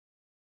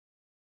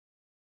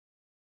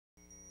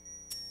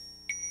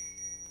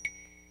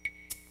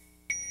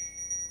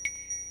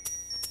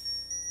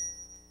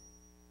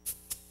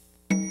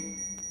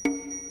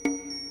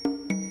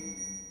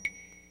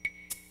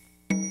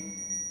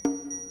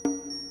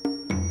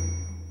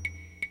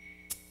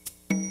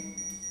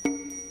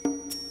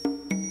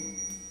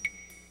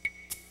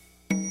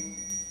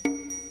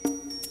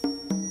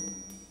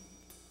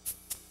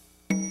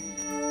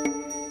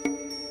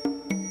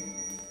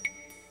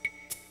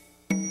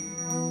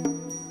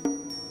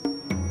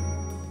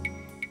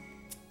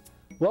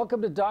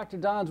Welcome to Dr.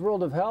 Don's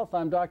World of Health.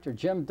 I'm Dr.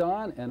 Jim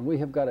Don, and we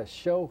have got a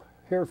show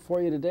here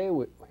for you today.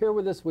 Here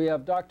with us we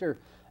have Dr.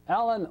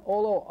 Allan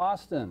Oolo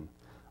Austin,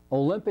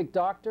 Olympic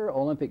doctor,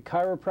 Olympic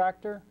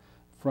chiropractor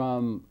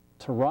from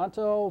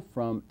Toronto,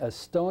 from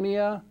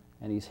Estonia,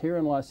 and he's here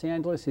in Los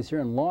Angeles. He's here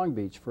in Long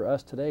Beach for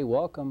us today.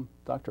 Welcome,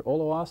 Dr.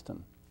 Oolo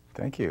Austin.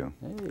 Thank you.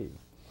 Hey.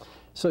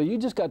 So you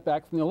just got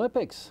back from the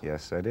Olympics.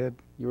 Yes, I did.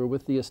 You were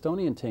with the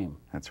Estonian team.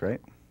 That's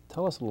right.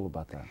 Tell us a little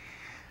about that.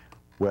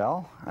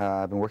 Well,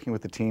 I've been working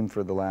with the team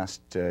for the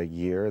last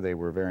year. They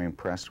were very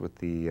impressed with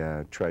the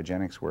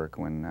Trigenics work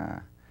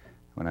when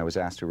I was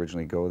asked to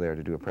originally go there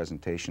to do a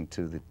presentation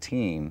to the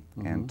team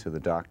and to the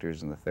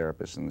doctors and the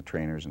therapists and the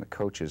trainers and the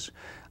coaches.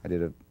 I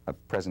did a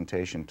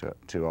presentation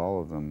to all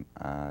of them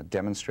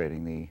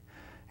demonstrating the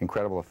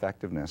incredible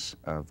effectiveness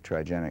of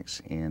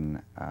Trigenics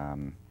in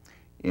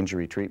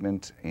injury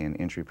treatment, in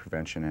injury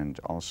prevention,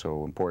 and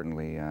also,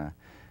 importantly,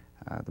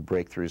 the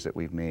breakthroughs that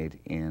we've made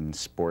in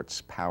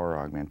sports power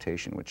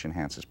augmentation, which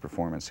enhances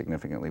performance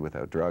significantly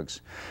without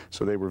drugs.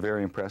 So they were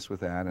very impressed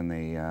with that, and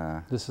they...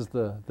 This is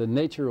the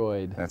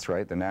Naturoid. That's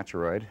right, the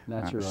Naturoid.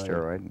 Not the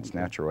steroid. It's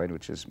Naturoid,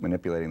 which is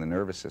manipulating the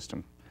nervous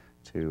system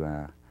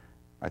to,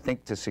 I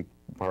think,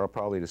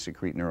 probably to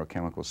secrete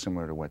neurochemicals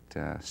similar to what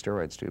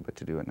steroids do, but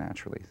to do it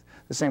naturally.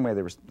 The same way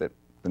that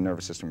the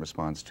nervous system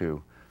responds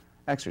to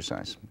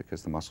exercise,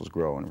 because the muscles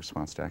grow in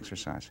response to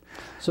exercise.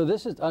 So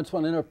this is, I just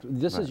want to interrupt,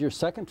 this is your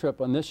second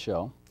trip on this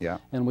show. Yeah.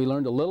 And we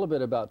learned a little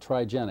bit about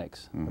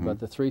Trigenics, about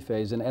the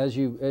three-phase, and as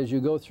you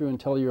go through and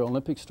tell your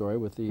Olympic story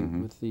with the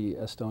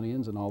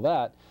Estonians and all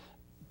that,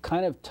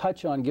 kind of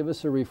touch on, give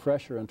us a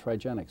refresher on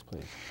Trigenics,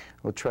 please.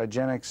 Well,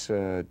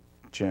 Trigenics,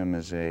 Jim,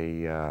 is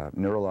a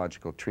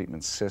neurological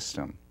treatment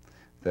system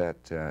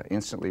that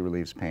instantly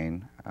relieves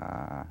pain.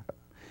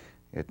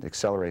 It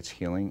accelerates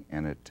healing,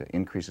 and it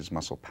increases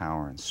muscle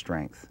power and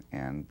strength.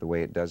 And the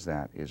way it does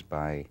that is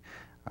by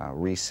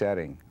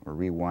resetting or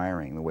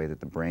rewiring the way that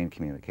the brain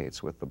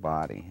communicates with the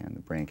body and the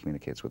brain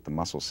communicates with the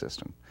muscle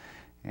system.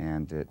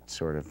 And it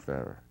sort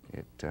of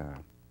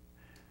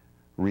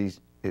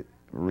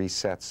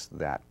resets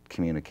that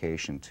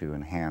communication to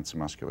enhance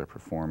muscular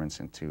performance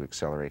and to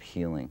accelerate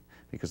healing,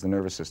 because the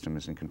nervous system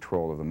is in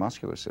control of the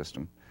muscular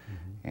system,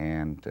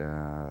 and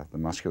the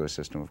muscular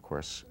system, of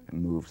course,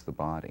 moves the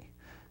body.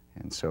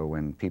 And so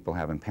when people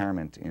have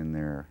impairment in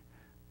their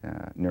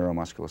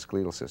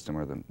neuromusculoskeletal system,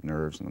 or the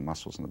nerves and the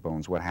muscles and the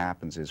bones, what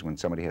happens is when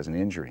somebody has an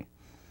injury,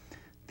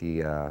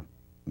 the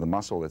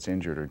muscle that's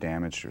injured or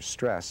damaged or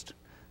stressed,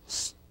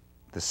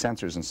 the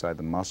sensors inside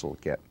the muscle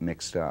get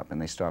mixed up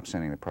and they stop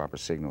sending the proper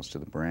signals to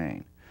the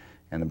brain.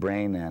 And the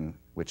brain then,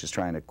 which is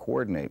trying to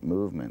coordinate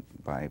movement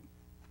by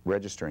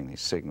registering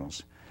these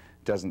signals,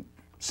 doesn't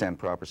send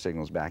proper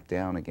signals back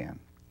down again.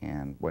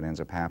 And what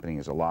ends up happening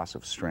is a loss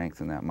of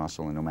strength in that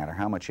muscle, and no matter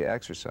how much you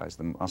exercise,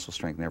 the muscle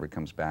strength never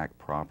comes back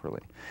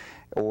properly.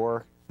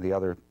 Or the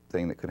other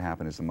thing that could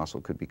happen is the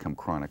muscle could become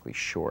chronically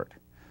short.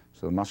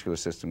 So the muscular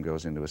system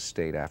goes into a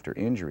state after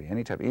injury,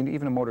 any type,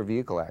 even a motor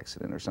vehicle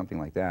accident or something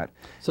like that.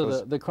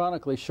 So the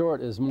chronically short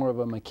is more of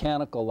a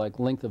mechanical, like,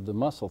 length of the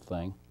muscle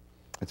thing.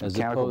 It's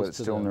mechanical, but it's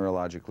still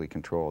neurologically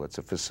controlled. It's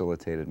a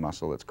facilitated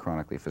muscle that's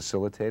chronically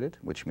facilitated,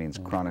 which means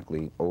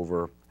chronically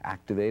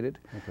overactivated.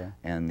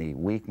 And the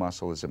weak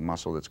muscle is a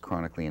muscle that's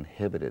chronically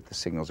inhibited. The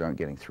signals aren't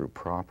getting through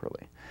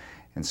properly.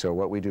 And so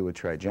what we do with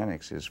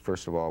Trigenics is,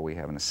 first of all, we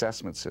have an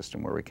assessment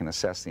system where we can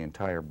assess the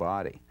entire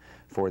body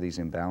for these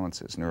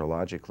imbalances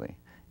neurologically.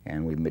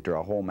 And we draw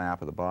a whole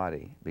map of the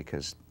body,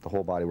 because the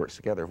whole body works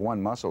together. If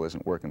one muscle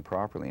isn't working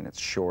properly and it's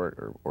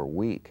short or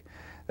weak,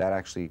 that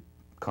actually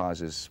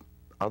causes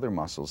other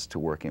muscles to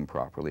work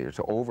improperly, or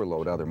to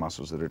overload other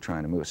muscles that are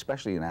trying to move,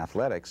 especially in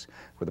athletics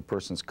where the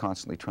person's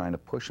constantly trying to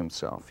push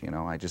himself. You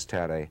know, I just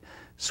had a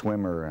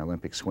swimmer, an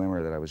Olympic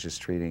swimmer that I was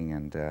just treating,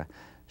 and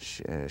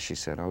she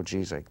said, "Oh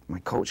geez, my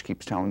coach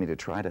keeps telling me to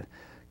try to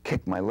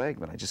kick my leg,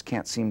 but I just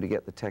can't seem to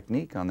get the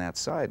technique on that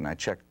side." And I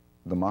checked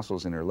the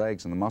muscles in her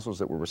legs, and the muscles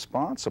that were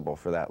responsible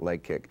for that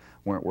leg kick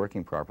weren't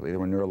working properly. They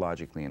were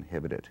neurologically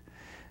inhibited.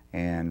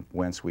 And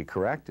once we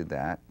corrected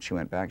that, she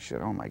went back, she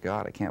said, "Oh my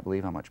God, I can't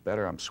believe how much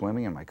better I'm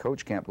swimming, and my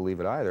coach can't believe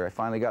it either. I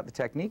finally got the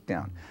technique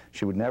down."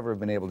 She would never have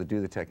been able to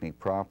do the technique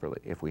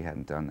properly if we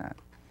hadn't done that.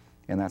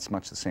 And that's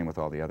much the same with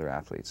all the other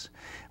athletes.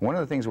 And one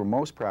of the things we're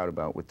most proud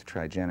about with the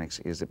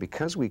Trigenics is that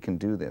because we can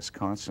do this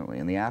constantly,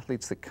 and the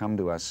athletes that come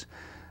to us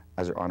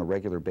on a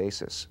regular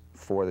basis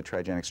for the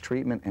Trigenics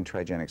treatment and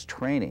Trigenics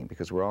training,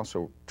 because we're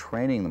also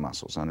training the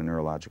muscles on a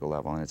neurological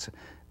level, and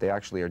they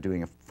actually are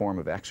doing a form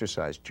of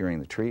exercise during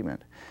the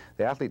treatment.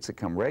 The athletes that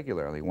come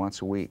regularly,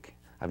 once a week,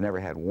 I've never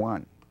had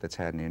one that's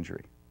had an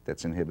injury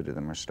that's inhibited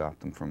them or stopped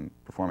them from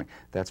performing.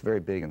 That's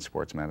very big in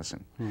sports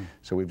medicine.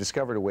 So we've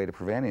discovered a way to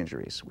prevent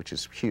injuries, which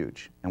is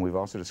huge, and we've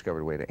also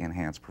discovered a way to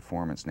enhance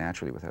performance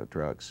naturally without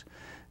drugs.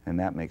 And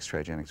that makes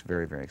Trigenics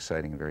very, very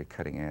exciting and very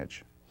cutting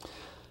edge.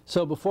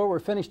 So before we're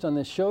finished on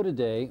this show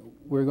today,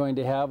 we're going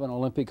to have an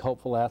Olympic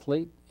hopeful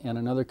athlete and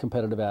another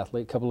competitive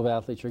athlete, a couple of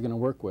athletes you're going to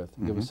work with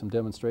and give us some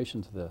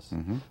demonstrations of this.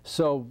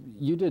 So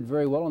you did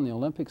very well in the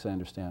Olympics, I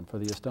understand, for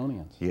the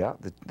Estonians. Yeah,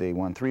 they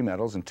won 3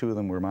 medals, and 2 of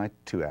them were my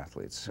 2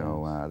 athletes.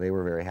 So they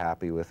were very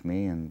happy with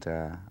me, and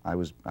I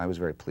was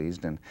very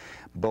pleased. And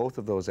both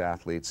of those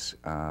athletes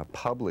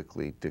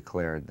publicly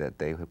declared that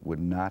they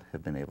would not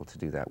have been able to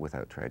do that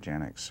without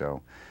Trigenics.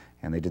 So,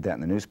 and they did that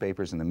in the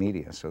newspapers and the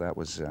media. So that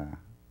was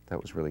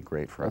really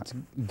great for us. That's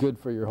good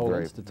for your whole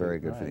institute. Very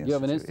good for the institute. You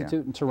have an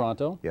institute in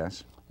Toronto.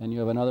 Yes. And you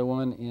have another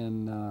one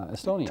in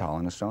Estonia.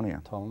 Tallinn,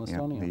 Estonia. Tallinn,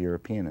 Estonia. Yeah, the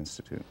European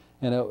Institute.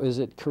 And is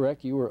it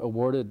correct you were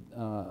awarded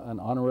an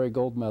honorary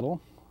gold medal?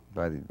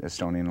 By the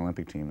Estonian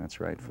Olympic team, that's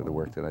right, for the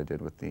work that I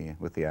did with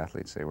the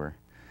athletes. They were,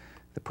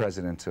 the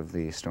president of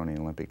the Estonian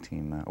Olympic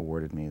team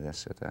awarded me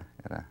this at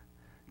a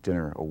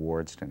dinner,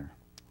 awards dinner.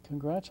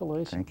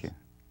 Congratulations. Thank you.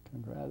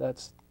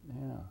 That's,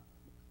 yeah,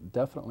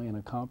 definitely an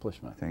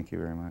accomplishment. Thank you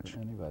very much.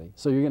 Anybody.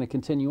 So you're going to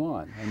continue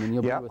on. I mean,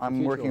 you'll be with the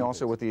I'm working Olympics.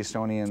 also with the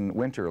Estonian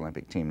Winter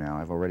Olympic team now.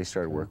 I've already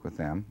started work with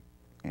them,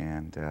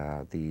 and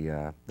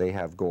they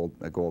have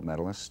a gold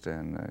medalist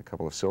and a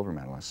couple of silver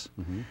medalists.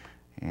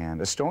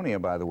 And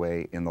Estonia, by the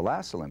way, in the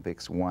last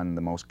Olympics won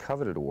the most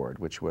coveted award,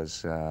 which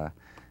was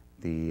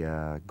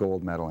the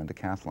gold medal in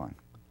decathlon.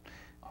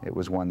 It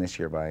was won this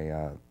year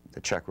by the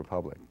Czech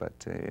Republic, but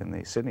in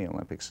the Sydney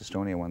Olympics,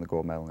 Estonia won the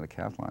gold medal in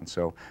decathlon.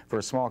 So for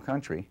a small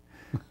country,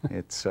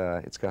 it's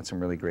got some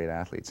really great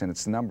athletes, and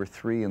it's number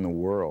 3 in the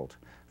world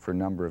for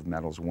number of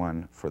medals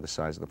won for the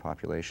size of the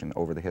population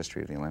over the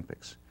history of the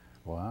Olympics.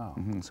 Wow.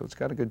 So it's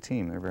got a good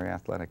team. They're very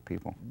athletic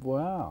people.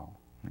 Wow.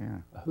 Yeah.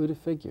 Who'd have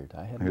figured?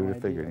 I had no idea. Who'd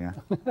have figured,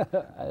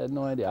 yeah. I had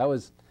no idea. I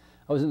was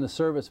in the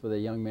service with a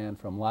young man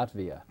from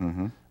Latvia,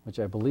 which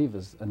I believe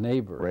is a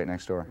neighbor. Right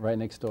next door. Right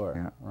next door.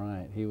 Yeah.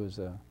 Right.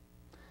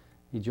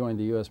 He joined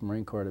the U.S.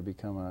 Marine Corps to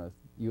become a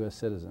U.S.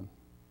 citizen.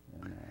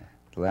 And,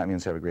 the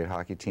Latvians have a great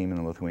hockey team, and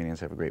the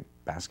Lithuanians have a great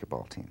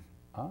basketball team.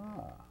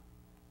 all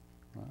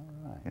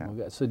right. Yeah.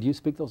 Well, so do you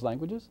speak those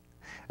languages?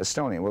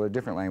 Estonian. Well, they're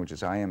different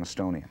languages. I am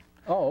Estonian.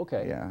 Oh,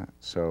 okay. Yeah.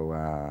 So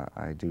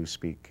I do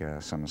speak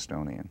some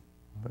Estonian,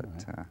 but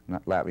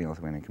not Latvian,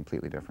 Lithuanian,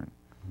 completely different.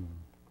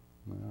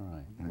 All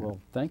right. Yeah. Well,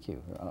 thank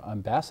you,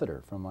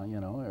 ambassador from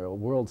a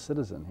world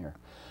citizen here.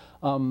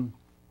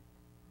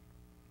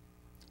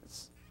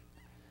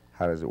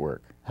 How does it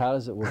work? How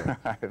does it work?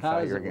 I How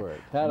does you it work?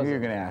 I knew you were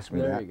going to ask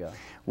me that. There you go.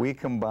 We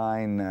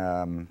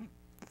combine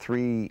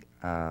 3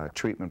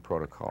 treatment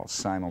protocols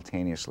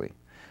simultaneously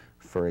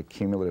for a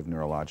cumulative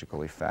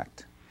neurological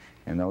effect.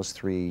 And those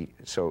 3,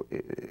 so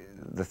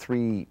the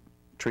 3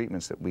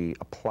 treatments that we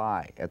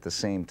apply at the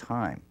same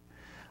time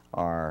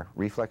are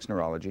reflex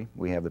neurology.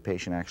 We have the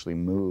patient actually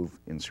move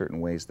in certain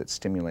ways that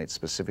stimulate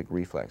specific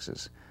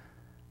reflexes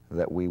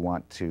that we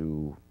want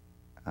to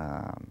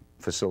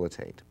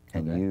facilitate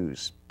and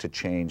use to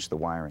change the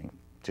wiring,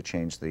 to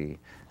change the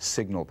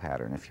signal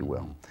pattern, if you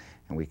will.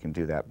 And we can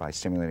do that by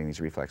stimulating these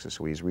reflexes.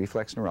 So we use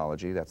reflex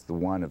neurology. That's the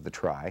one of the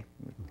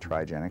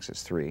Trigenics.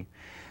 It's 3.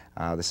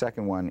 The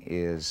second one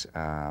is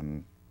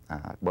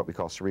what we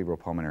call cerebral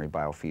pulmonary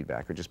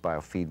biofeedback, or just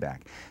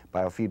biofeedback.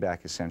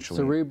 Biofeedback essentially...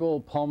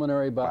 Cerebral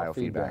pulmonary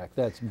biofeedback.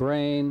 That's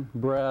brain,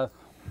 breath,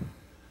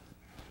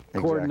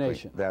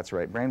 coordination. Exactly. That's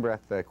right. Brain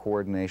breath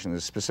coordination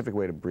is a specific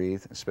way to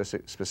breathe, a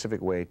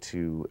specific way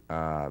to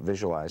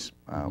visualize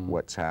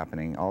what's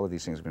happening. All of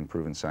these things have been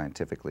proven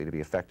scientifically to be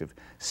effective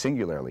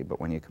singularly, but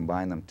when you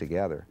combine them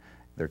together,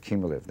 they're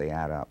cumulative, they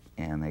add up,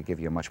 and they give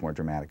you a much more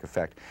dramatic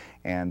effect.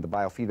 And the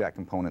biofeedback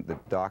component, the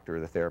doctor or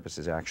the therapist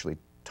is actually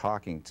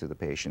talking to the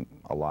patient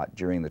a lot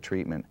during the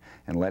treatment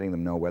and letting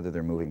them know whether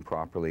they're moving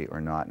properly or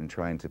not, and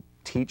trying to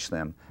teach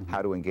them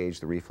how to engage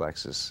the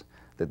reflexes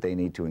that they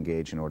need to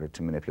engage in order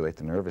to manipulate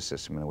the nervous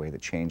system in a way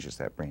that changes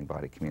that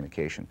brain-body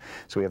communication.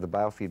 So we have the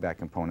biofeedback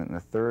component, and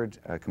the third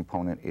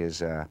component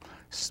is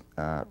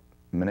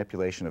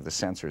manipulation of the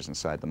sensors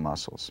inside the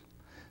muscles.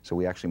 So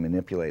we actually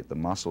manipulate the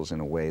muscles in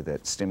a way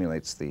that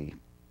stimulates the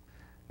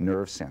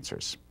nerve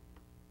sensors,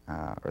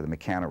 or the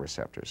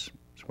mechanoreceptors,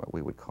 is what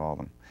we would call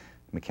them.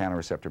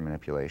 Mechanoreceptor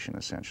manipulation,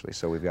 essentially.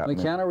 So we've got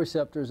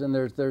mechanoreceptors, and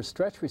there's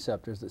stretch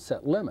receptors that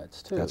set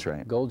limits too. That's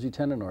right. Golgi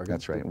tendon organs.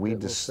 That's right. We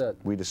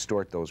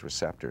distort those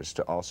receptors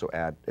to also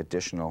add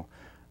additional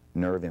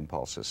nerve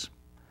impulses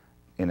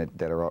in it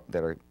that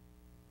are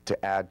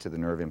to add to the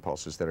nerve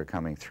impulses that are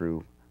coming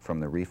through from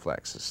the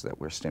reflexes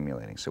that we're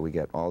stimulating. So we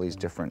get all these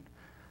different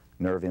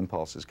nerve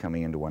impulses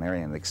coming into one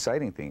area. And the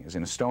exciting thing is,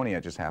 in Estonia,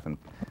 it just happened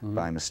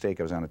by mistake.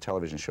 I was on a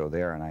television show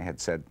there, and I had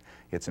said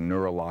it's a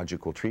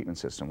neurological treatment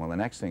system. Well, the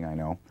next thing I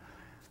know,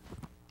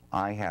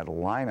 I had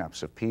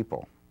lineups of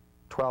people,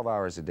 12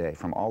 hours a day,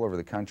 from all over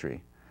the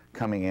country,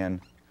 coming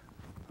in,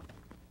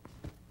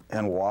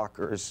 and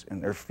walkers,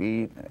 and their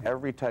feet, and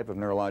every type of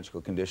neurological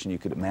condition you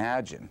could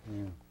imagine.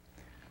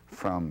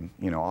 From,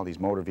 all these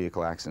motor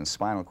vehicle accidents,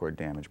 spinal cord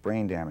damage,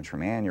 brain damage, from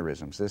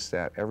aneurysms, this,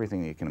 that,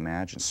 everything that you can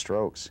imagine,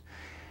 strokes.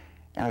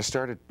 And I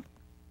started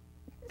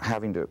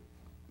having to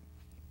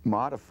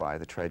modify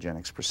the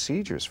Trigenics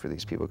procedures for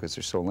these people because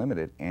they're so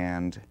limited.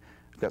 And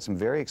we've got some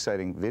very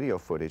exciting video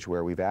footage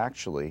where we've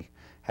actually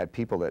had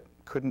people that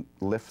couldn't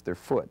lift their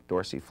foot,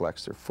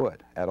 dorsiflex their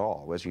foot at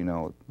all, as you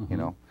know,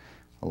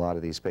 a lot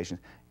of these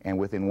patients. And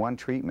within one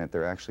treatment,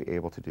 they're actually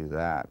able to do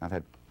that. I've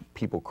had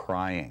people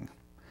crying.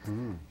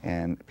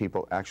 And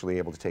people actually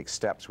able to take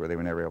steps where they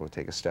were never able to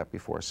take a step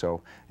before.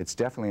 So it's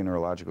definitely a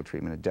neurological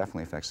treatment. It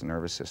definitely affects the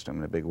nervous system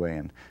in a big way,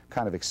 and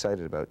kind of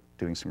excited about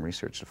doing some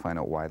research to find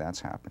out why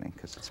that's happening,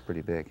 because it's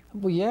pretty big.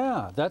 Well,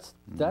 yeah, that's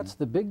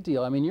the big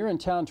deal. I mean, you're in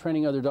town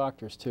training other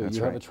doctors too. That's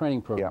you right. have a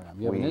training program. Yeah,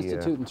 you have an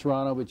institute in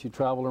Toronto, but you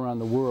travel around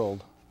the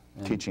world.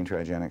 Teaching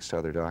Trigenics to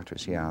other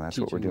doctors, yeah, that's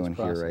what we're doing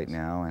here right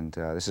now. And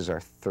this is our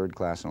third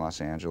class in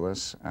Los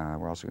Angeles.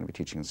 We're also going to be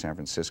teaching in San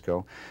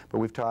Francisco. But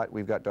we've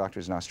got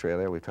doctors in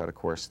Australia. We've taught a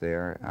course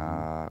there.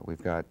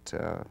 We've got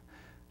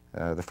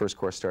the first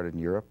course started in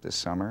Europe this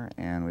summer,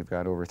 and we've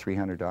got over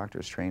 300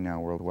 doctors trained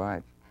now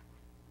worldwide.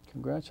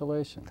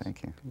 Congratulations.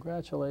 Thank you.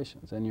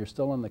 Congratulations. And you're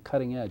still on the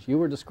cutting edge. You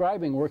were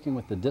describing working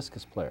with the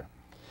discus player.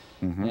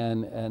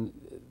 And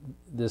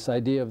this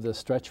idea of the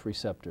stretch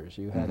receptors,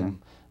 you had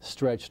him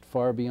stretched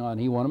far beyond.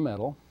 He won a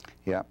medal.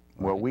 Yeah.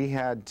 Well, we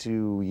had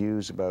to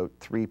use about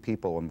 3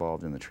 people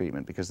involved in the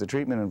treatment, because the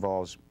treatment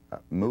involves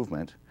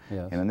movement.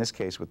 Yes. And in this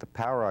case, with the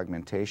power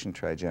augmentation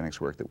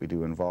Trigenics work that we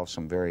do, involves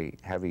some very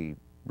heavy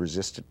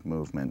resisted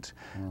movement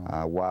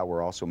while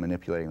we're also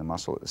manipulating the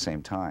muscle at the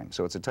same time.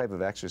 So it's a type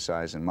of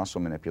exercise and muscle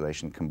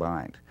manipulation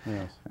combined,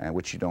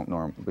 which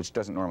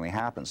doesn't normally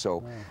happen.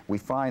 So we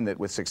find that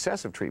with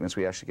successive treatments,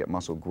 we actually get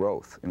muscle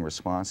growth in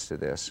response to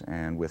this,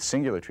 and with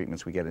singular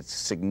treatments, we get a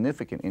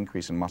significant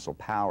increase in muscle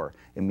power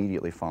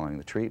immediately following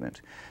the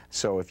treatment.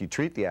 So if you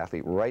treat the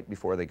athlete right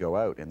before they go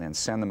out and then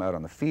send them out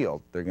on the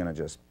field, they're going to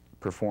just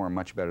perform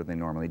much better than they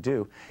normally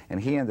do.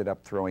 And he ended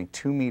up throwing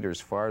 2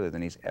 meters farther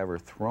than he's ever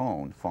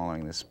thrown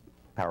following this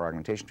power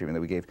augmentation treatment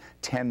that we gave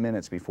 10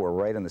 minutes before,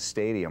 right in the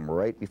stadium,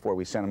 right before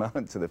we sent him out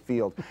into the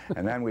field.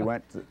 And then we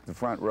went to the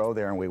front row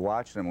there and we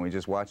watched him, and we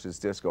just watched his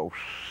disc go,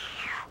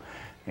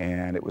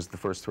 and it was the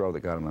first throw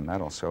that got him a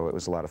medal. So it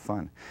was a lot of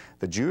fun.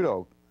 The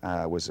judo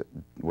was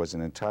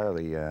an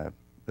entirely a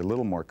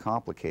little more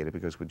complicated,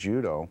 because with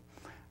judo,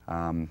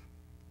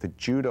 the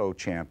judo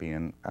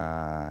champion,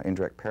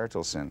 Indrek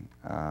Pertilson,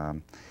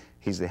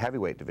 he's the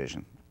heavyweight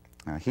division.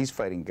 He's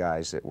fighting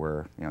guys that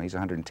were, he's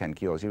 110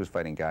 kilos. He was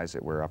fighting guys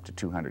that were up to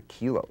 200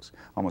 kilos,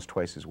 almost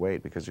twice his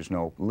weight, because there's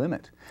no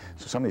limit.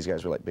 So some of these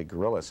guys were like big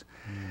gorillas.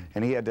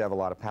 And he had to have a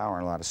lot of power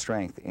and a lot of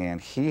strength.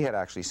 And he had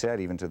actually said,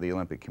 even to the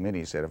Olympic Committee,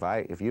 he said,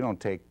 if you don't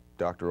take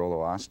Dr.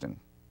 Oolo Austin,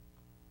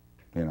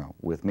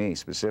 with me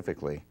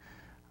specifically,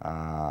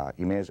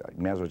 you may as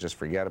well just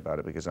forget about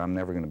it, because I'm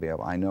never going to be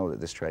able. I know that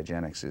this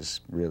Trigenics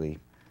is really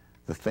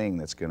the thing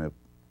that's going to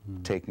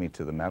take me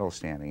to the medal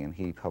standing, and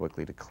he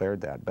publicly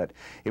declared that. But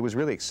it was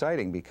really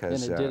exciting,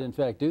 because and it did in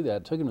fact do that.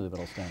 It took him to the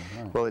medal standing.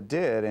 Right. Well, it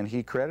did, and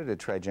he credited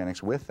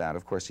Trigenics with that.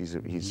 Of course, he's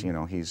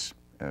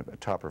a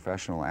top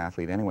professional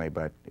athlete anyway.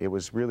 But it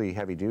was really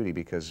heavy duty,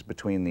 because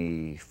between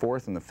the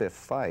 4th and the 5th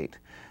fight,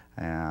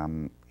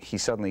 he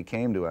suddenly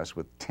came to us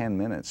with 10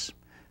 minutes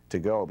to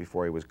go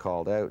before he was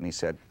called out, and he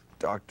said,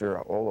 Dr.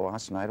 Oolo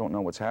Austin, I don't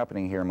know what's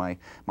happening here. My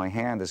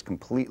hand is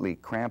completely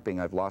cramping.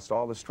 I've lost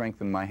all the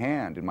strength in my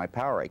hand and my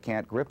power. I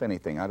can't grip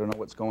anything. I don't know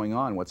what's going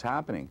on, what's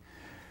happening.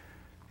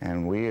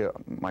 And we,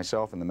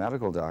 myself and the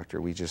medical doctor,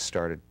 we just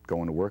started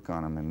going to work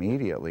on him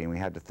immediately, and we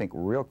had to think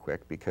real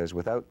quick, because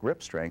without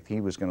grip strength,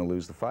 he was going to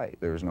lose the fight.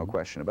 There was no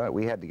question about it.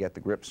 We had to get the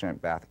grip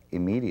strength back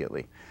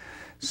immediately.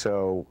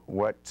 So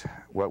what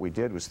we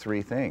did was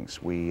 3 things.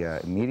 We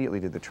immediately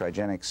did the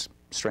Trigenics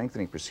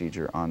strengthening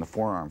procedure on the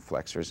forearm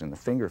flexors and the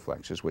finger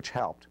flexors, which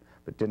helped,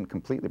 but didn't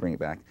completely bring it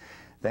back.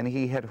 Then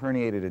he had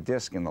herniated a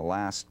disc in the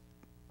last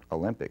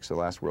Olympics, the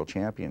last World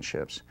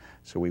Championships.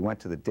 So we went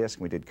to the disc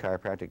and we did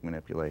chiropractic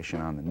manipulation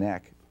on the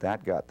neck.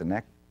 That got the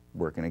neck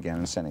working again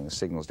and sending the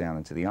signals down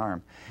into the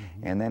arm.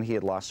 And then he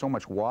had lost so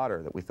much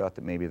water that we thought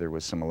that maybe there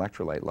was some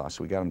electrolyte loss.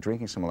 So we got him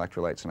drinking some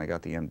electrolytes, and I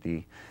got the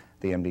MD.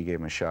 The MD gave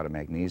him a shot of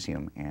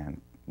magnesium, and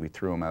we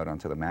threw him out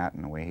onto the mat,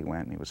 and away he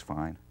went, and he was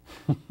fine.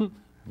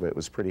 But it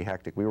was pretty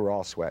hectic. We were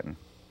all sweating.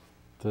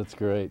 That's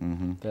great.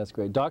 That's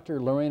great.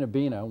 Dr. Lorena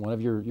Bina, one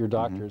of your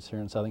doctors here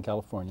in Southern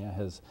California,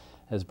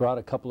 has brought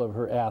a couple of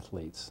her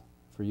athletes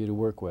for you to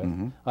work with.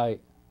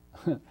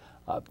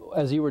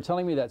 As you were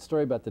telling me that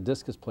story about the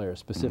discus player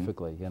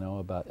specifically,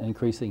 about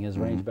increasing his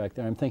range back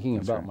there, I'm thinking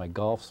about my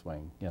golf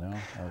swing,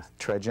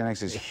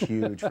 Trigenics is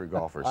huge for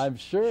golfers. I'm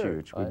sure.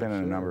 Huge. We've been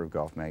in a number of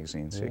golf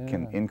magazines. It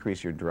can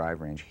increase your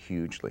drive range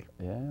hugely.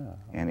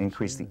 And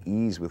increase the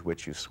ease with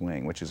which you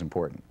swing, which is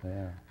important.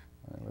 That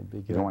would be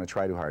good. You don't want to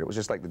try too hard. It was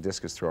just like the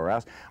discus thrower.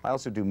 I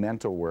also do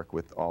mental work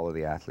with all of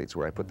the athletes,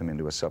 where I put them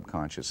into a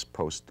subconscious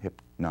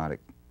post-hypnotic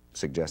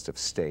suggestive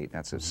state.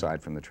 That's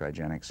aside from the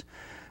Trigenics.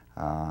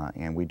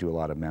 And we do a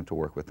lot of mental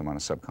work with them on a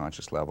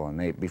subconscious level.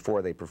 And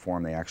before they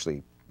perform, they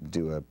actually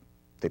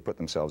they put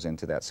themselves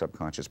into that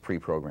subconscious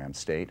pre-programmed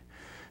state.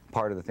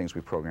 Part of the things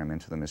we program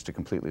into them is to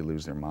completely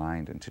lose their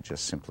mind and to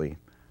just simply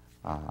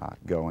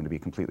go and to be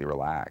completely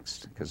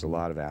relaxed. Because a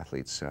lot of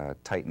athletes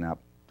tighten up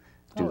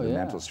due to the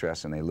mental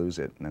stress, and they lose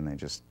it, and then they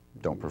just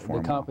don't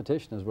perform The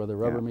competition is where the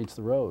rubber Yeah. meets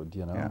the road,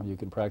 you know. Yeah. You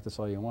can practice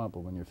all you want, but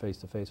when you're face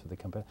to face with the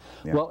competitor.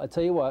 Yeah. Well, I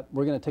tell you what,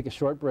 we're going to take a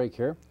short break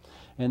here,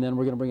 and then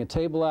we're going to bring a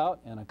table out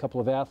and a couple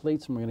of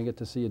athletes, and we're going to get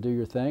to see you do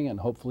your thing, and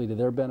hopefully to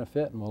their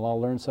benefit, and we'll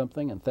all learn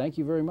something, and thank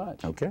you very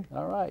much. Okay.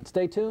 All right,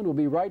 stay tuned. We'll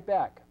be right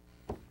back.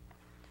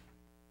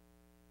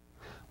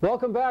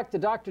 Welcome back to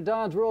Dr.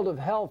 Don's World of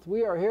Health.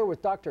 We are here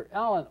with Dr.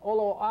 Allan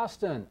Oolo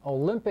Austin,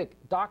 Olympic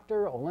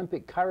doctor,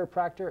 Olympic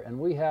chiropractor, and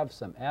we have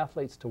some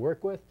athletes to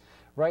work with.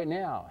 Right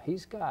now,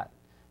 he's got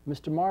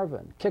Mr.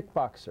 Marvin,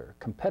 kickboxer,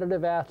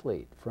 competitive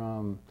athlete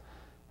from,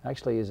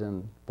 actually he's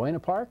in Buena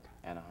Park?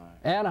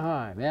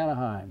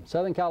 Anaheim,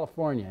 Southern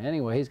California.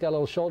 Anyway, he's got a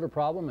little shoulder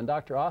problem, and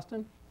Dr.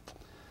 Austin,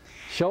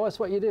 show us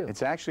what you do.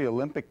 It's actually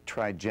Olympic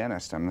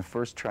trigenist. I'm the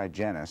first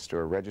trigenist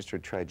or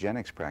registered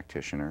Trigenics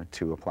practitioner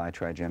to apply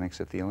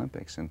Trigenics at the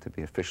Olympics and to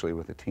be officially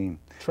with the team.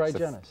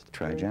 Trigenist.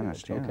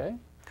 Trigenist, yeah. Okay.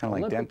 Kind of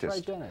like Olympic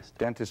dentist. Trigenist.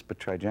 Dentist, but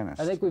trigenist.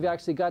 I think we've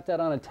actually got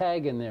that on a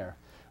tag in there.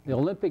 The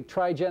Olympic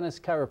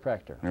Trigenist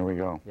chiropractor. There we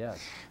go.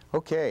 Yes.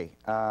 Okay.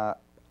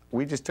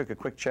 We just took a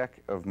quick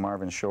check of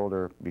Marvin's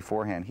shoulder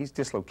beforehand. He's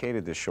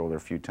dislocated this shoulder a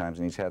few times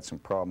and he's had some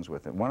problems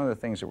with it. One of the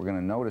things that we're going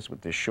to notice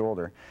with this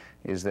shoulder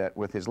is that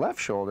with his left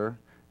shoulder,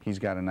 he's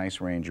got a nice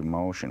range of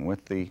motion.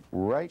 With the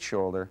right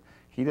shoulder,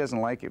 he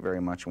doesn't like it very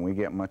much when we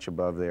get much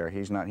above there.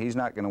 He's not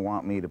going to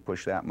want me to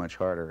push that much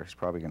harder. He's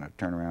probably going to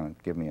turn around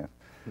and give me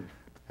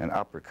an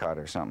uppercut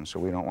or something, so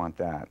we don't want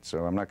that.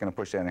 So I'm not going to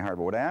push that any harder.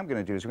 But what I am going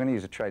to do is we're going to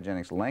use a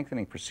Trigenics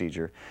lengthening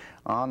procedure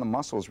on the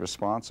muscles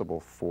responsible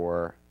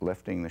for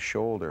lifting the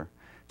shoulder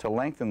to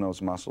lengthen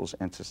those muscles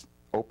and to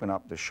open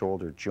up the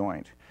shoulder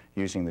joint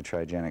using the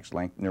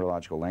Trigenics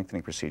neurological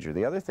lengthening procedure.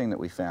 The other thing that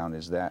we found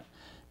is that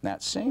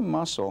that same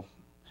muscle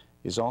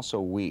is also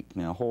weak.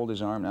 Now hold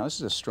his arm. Now this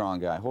is a strong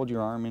guy. Hold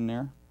your arm in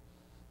there.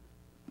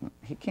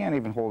 He can't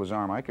even hold his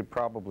arm. I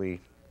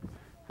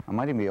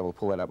might even be able to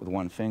pull that up with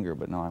one finger,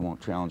 but no, I won't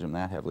challenge him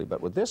that heavily.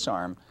 But with this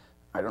arm,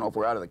 I don't know if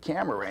we're out of the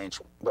camera range,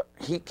 but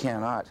he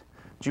cannot.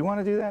 Do you want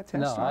to do that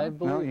test? No, I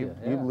believe you.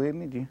 Yeah. You believe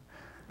me? Do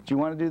you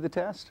want to do the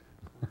test?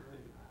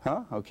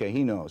 Huh? Okay,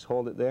 he knows.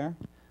 Hold it there.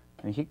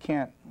 And he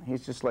can't,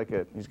 he's just like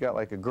he's got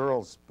like a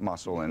girl's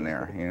muscle in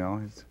there, you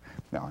know?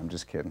 No, I'm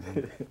just kidding.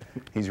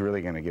 He's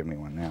really going to give me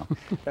one now.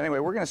 Anyway,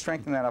 we're going to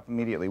strengthen that up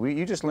immediately.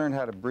 You just learned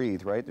how to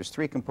breathe, right? There's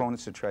 3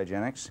 components to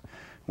Trigenics.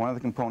 One of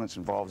the components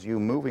involves you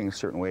moving a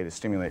certain way to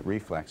stimulate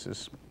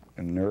reflexes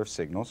and nerve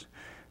signals.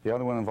 The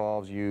other one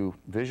involves you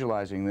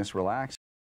visualizing this relaxed